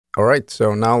All right,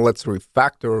 so now let's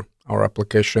refactor our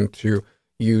application to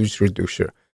UseReducer.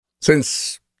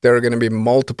 Since there are going to be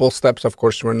multiple steps, of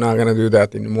course, we're not going to do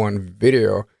that in one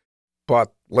video,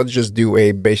 but let's just do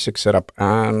a basic setup.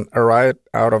 And right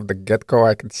out of the get-go,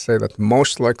 I can say that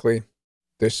most likely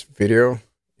this video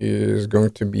is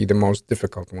going to be the most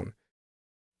difficult one.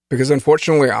 Because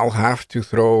unfortunately, I'll have to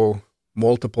throw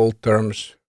multiple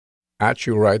terms at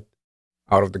you right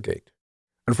out of the gate.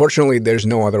 Unfortunately, there's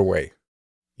no other way.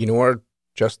 In order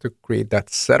just to create that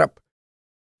setup,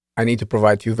 I need to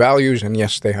provide you values, and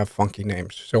yes, they have funky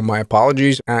names. So my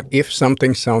apologies. And if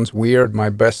something sounds weird, my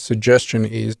best suggestion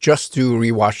is just to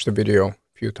rewatch the video a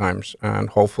few times. And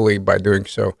hopefully by doing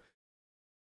so,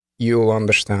 you'll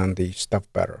understand the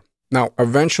stuff better. Now,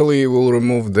 eventually we'll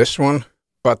remove this one,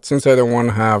 but since I don't want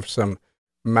to have some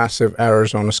massive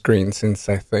errors on the screen, since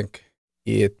I think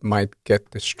it might get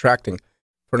distracting,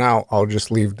 for now, I'll just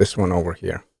leave this one over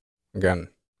here. Again,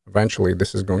 eventually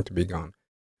this is going to be gone.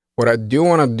 What I do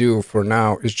want to do for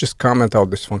now is just comment out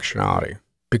this functionality,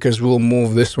 because we'll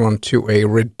move this one to a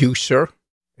reducer,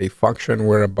 a function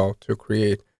we're about to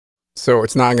create. So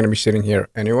it's not going to be sitting here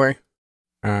anyway,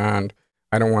 and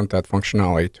I don't want that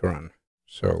functionality to run.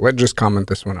 So let's just comment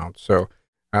this one out. So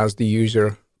as the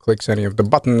user clicks any of the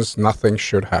buttons, nothing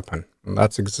should happen. And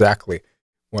that's exactly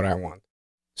what I want.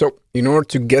 So in order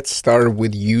to get started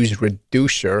with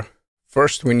UseReducer,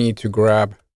 first we need to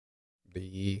grab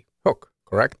the hook,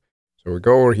 correct? So we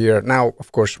go over here. Now,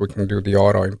 of course, we can do the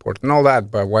auto import and all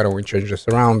that, but why don't we change this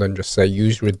around and just say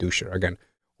UseReducer? Again,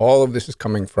 all of this is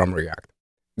coming from React.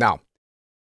 Now,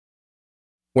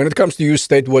 when it comes to use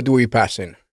state, what do we pass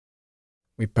in?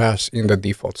 We pass in the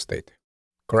default state,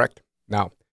 correct?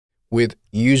 Now, with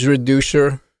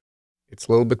UseReducer, it's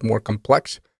a little bit more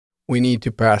complex. We need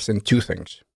to pass in two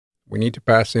things. We need to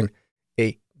pass in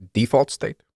a default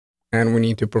state, and we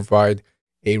need to provide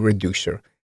a reducer,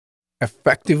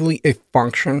 effectively a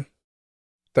function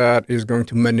that is going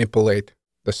to manipulate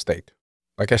the state.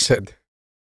 Like I said,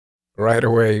 right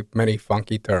away, many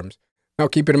funky terms. Now,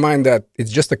 keep in mind that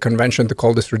it's just a convention to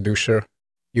call this reducer.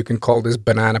 You can call this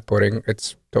banana pudding.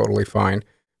 It's totally fine.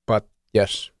 But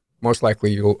yes, most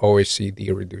likely you'll always see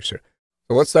the reducer.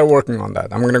 So let's start working on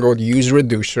that. I'm going to go to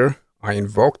UseReducer. I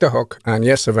invoke the hook, and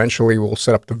yes, eventually we'll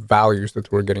set up the values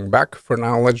that we're getting back. For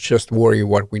now, let's just worry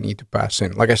what we need to pass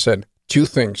in. Like I said, two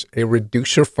things, a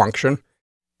reducer function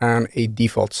and a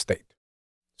default state.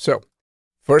 So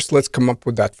first, let's come up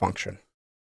with that function.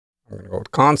 I'm going to go with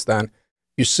constant.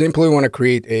 You simply want to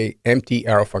create a empty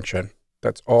arrow function.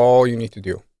 That's all you need to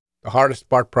do. The hardest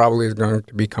part probably is going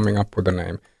to be coming up with a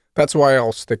name. That's why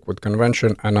I'll stick with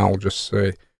convention, and I'll just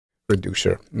say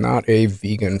reducer, not a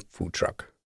vegan food truck.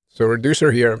 So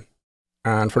reducer here,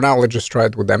 and for now, let's just try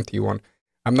it with empty one.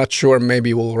 I'm not sure,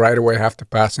 maybe we'll right away have to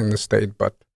pass in the state,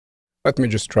 but let me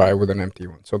just try with an empty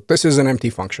one. So this is an empty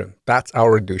function. That's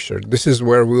our reducer. This is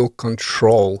where we'll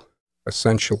control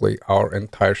essentially our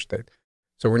entire state.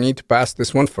 So we need to pass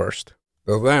this one first.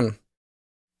 So then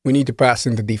we need to pass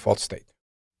in the default state.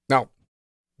 Now,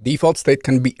 default state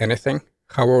can be anything.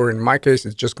 However, in my case,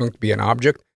 it's just going to be an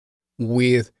object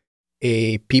with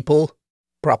a people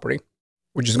property,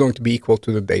 which is going to be equal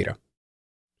to the data.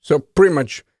 So pretty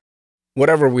much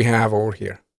whatever we have over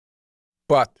here.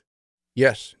 But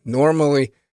yes,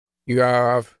 normally you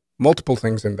have multiple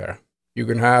things in there. You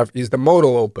can have, is the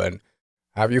modal open?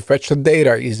 Have you fetched the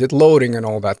data? Is it loading? And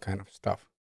all that kind of stuff.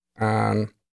 And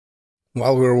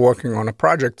while we're working on a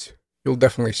project, you'll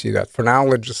definitely see that. For now,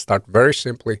 let's just start very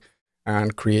simply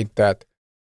and create that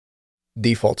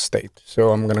default state. So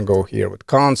I'm going to go here with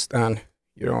const, and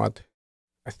you know what?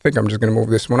 I think I'm just going to move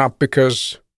this one up,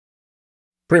 because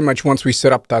pretty much once we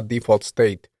set up that default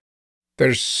state,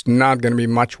 there's not going to be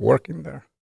much work in there.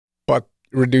 But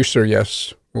reducer,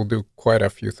 yes, we'll do quite a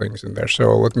few things in there.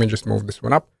 So let me just move this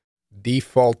one up.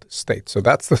 Default state. So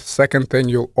that's the second thing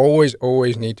you'll always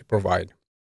need to provide.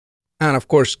 And of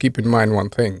course, keep in mind one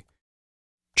thing.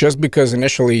 Just because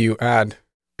initially you add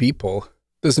people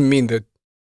doesn't mean that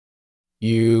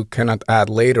you cannot add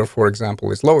later, for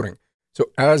example, is loading. So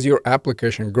as your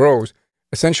application grows,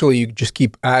 essentially you just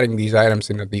keep adding these items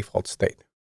in the default state.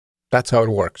 That's how it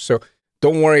works. So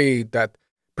don't worry that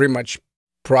pretty much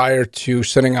prior to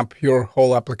setting up your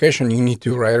whole application, you need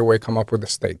to right away come up with a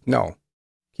state. No.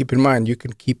 Keep in mind, you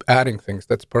can keep adding things.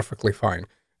 That's perfectly fine.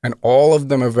 And all of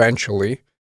them eventually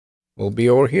will be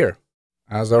over here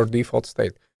as our default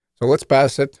state. So let's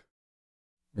pass it.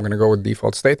 I'm going to go with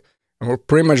default state. And we're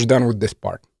pretty much done with this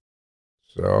part.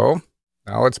 So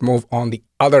now let's move on the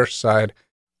other side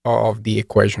of the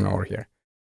equation over here.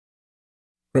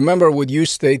 Remember, with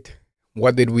useState,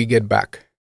 what did we get back?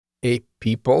 A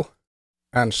people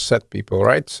and set people,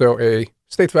 right? So a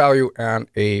state value and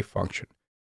a function.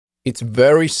 It's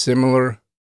very similar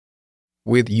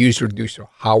with UseReducer.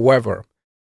 However,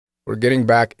 we're getting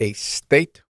back a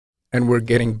state and we're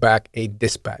getting back a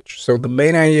dispatch. So the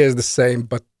main idea is the same,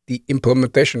 but the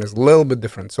implementation is a little bit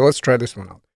different. So let's try this one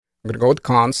out. I'm going to go with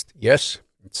const. Yes,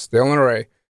 it's still an array,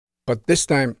 but this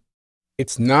time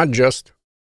it's not just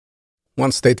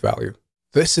one state value.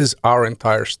 This is our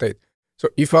entire state. So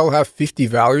if I'll have 50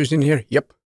 values in here,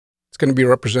 yep, it's going to be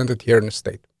represented here in the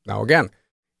state. Now, again,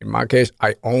 in my case,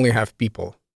 I only have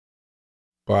people,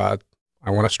 but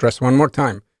I want to stress one more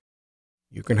time.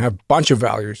 You can have a bunch of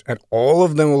values and all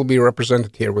of them will be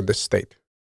represented here with this state.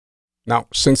 Now,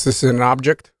 since this is an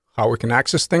object, how we can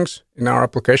access things in our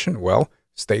application? Well,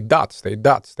 state dot, state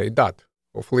dot, state dot.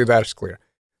 Hopefully that is clear.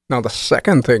 Now, the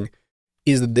second thing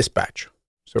is the dispatch.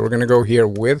 So we're going to go here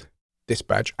with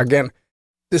dispatch. Again,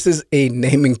 this is a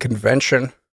naming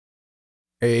convention.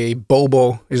 A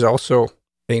Bobo is also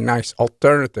a nice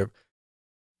alternative.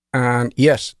 And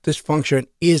yes, this function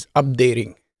is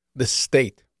updating the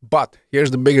state. But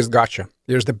here's the biggest gotcha.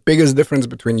 Here's the biggest difference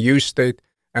between useState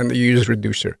and the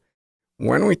UseReducer.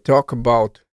 When we talk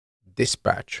about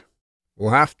dispatch,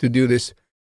 we'll have to do this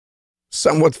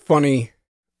somewhat funny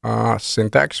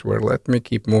syntax where let me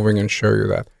keep moving and show you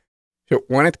that. So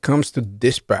when it comes to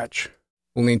dispatch,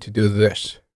 we'll need to do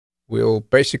this. We'll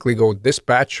basically go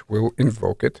dispatch, we'll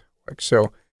invoke it like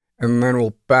so, and then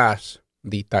we'll pass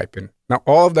the type in. Now,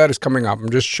 all of that is coming up. I'm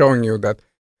just showing you that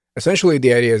essentially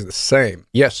the idea is the same.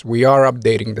 Yes, we are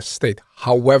updating the state.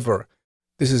 However,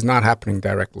 this is not happening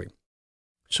directly.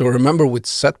 So remember with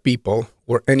set people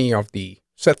or any of the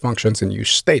set functions in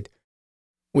useState,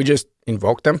 we just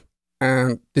invoke them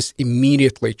and this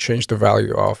immediately changed the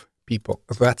value of people.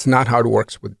 That's not how it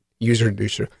works with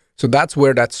UseReducer. So that's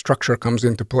where that structure comes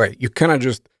into play. You cannot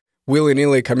just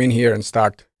willy-nilly come in here and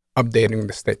start updating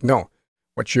the state. No,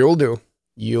 what you'll do,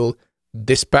 you'll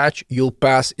dispatch, you'll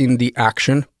pass in the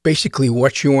action, basically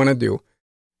what you want to do.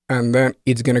 And then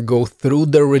it's going to go through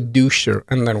the reducer.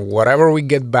 And then whatever we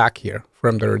get back here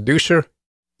from the reducer,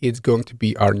 it's going to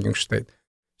be our new state.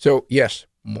 So yes,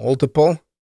 multiple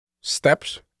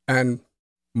steps and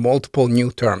multiple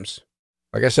new terms.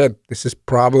 Like I said, this is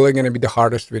probably going to be the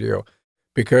hardest video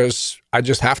because I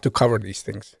just have to cover these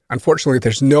things. Unfortunately,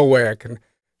 there's no way I can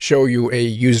show you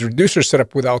a UseReducer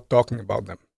setup without talking about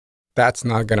them. That's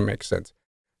not going to make sense.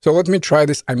 So let me try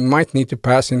this. I might need to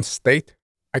pass in state.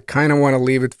 I kind of want to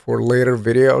leave it for later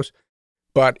videos,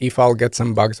 but if I'll get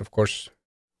some bugs, of course,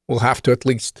 we'll have to at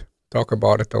least talk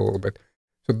about it a little bit.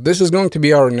 So this is going to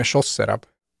be our initial setup.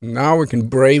 Now we can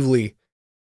bravely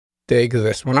take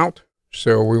this one out.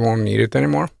 So we won't need it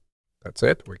anymore. That's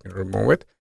it. We can remove it.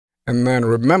 And then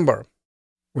remember,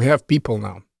 we have people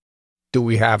now. Do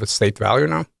we have a state value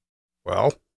now?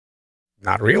 Well,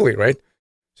 not really, right?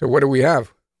 So what do we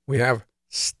have? We have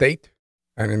state,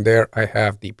 and in there I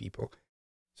have the people.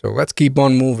 So let's keep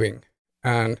on moving.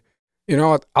 And you know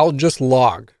what? I'll just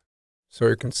log so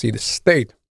you can see the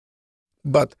state.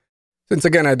 But since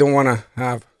again, I don't want to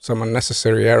have some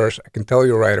unnecessary errors, I can tell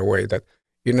you right away that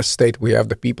in a state we have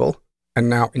the people. And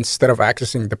now instead of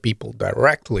accessing the people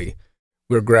directly,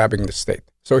 we're grabbing the state.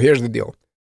 So here's the deal.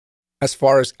 As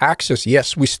far as access,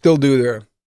 yes, we still do the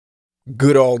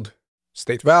good old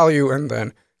state value. And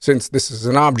then since this is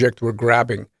an object, we're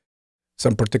grabbing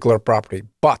some particular property.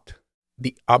 But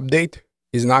the update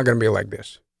is not going to be like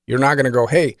this. You're not going to go,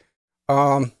 hey,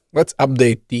 let's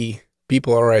update the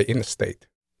people array in the state.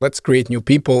 Let's create new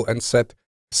people and set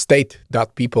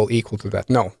state.people equal to that.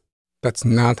 No, that's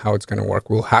not how it's going to work.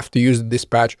 We'll have to use the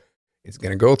dispatch. It's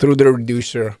going to go through the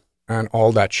reducer and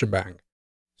all that shebang.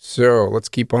 So let's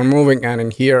keep on moving. And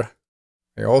in here,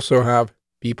 I also have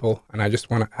people, and I just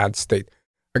want to add state.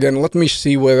 Again, let me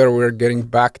see whether we're getting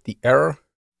back the error.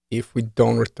 If we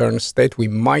don't return a state, we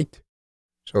might.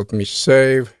 So let me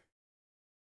save.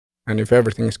 And if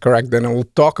everything is correct, then I will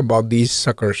talk about these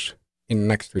suckers in the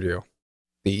next video.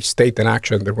 The state and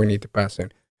action that we need to pass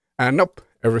in. And nope,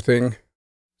 everything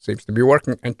seems to be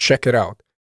working. And check it out.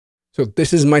 So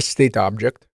this is my state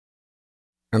object.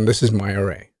 And this is my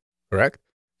array, correct?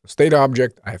 State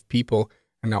object, I have people.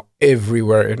 And now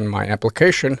everywhere in my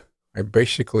application, I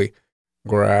basically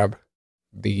grab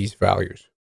these values,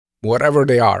 whatever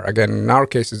they are. Again, in our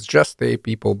case, it's just the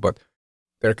people, but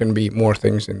there can be more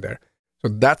things in there. So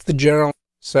that's the general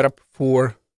setup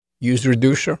for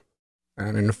UseReducer.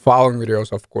 And in the following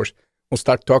videos, of course, we'll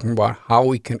start talking about how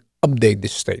we can update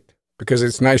this state, because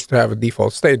it's nice to have a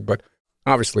default state, but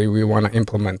obviously we want to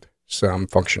implement some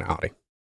functionality.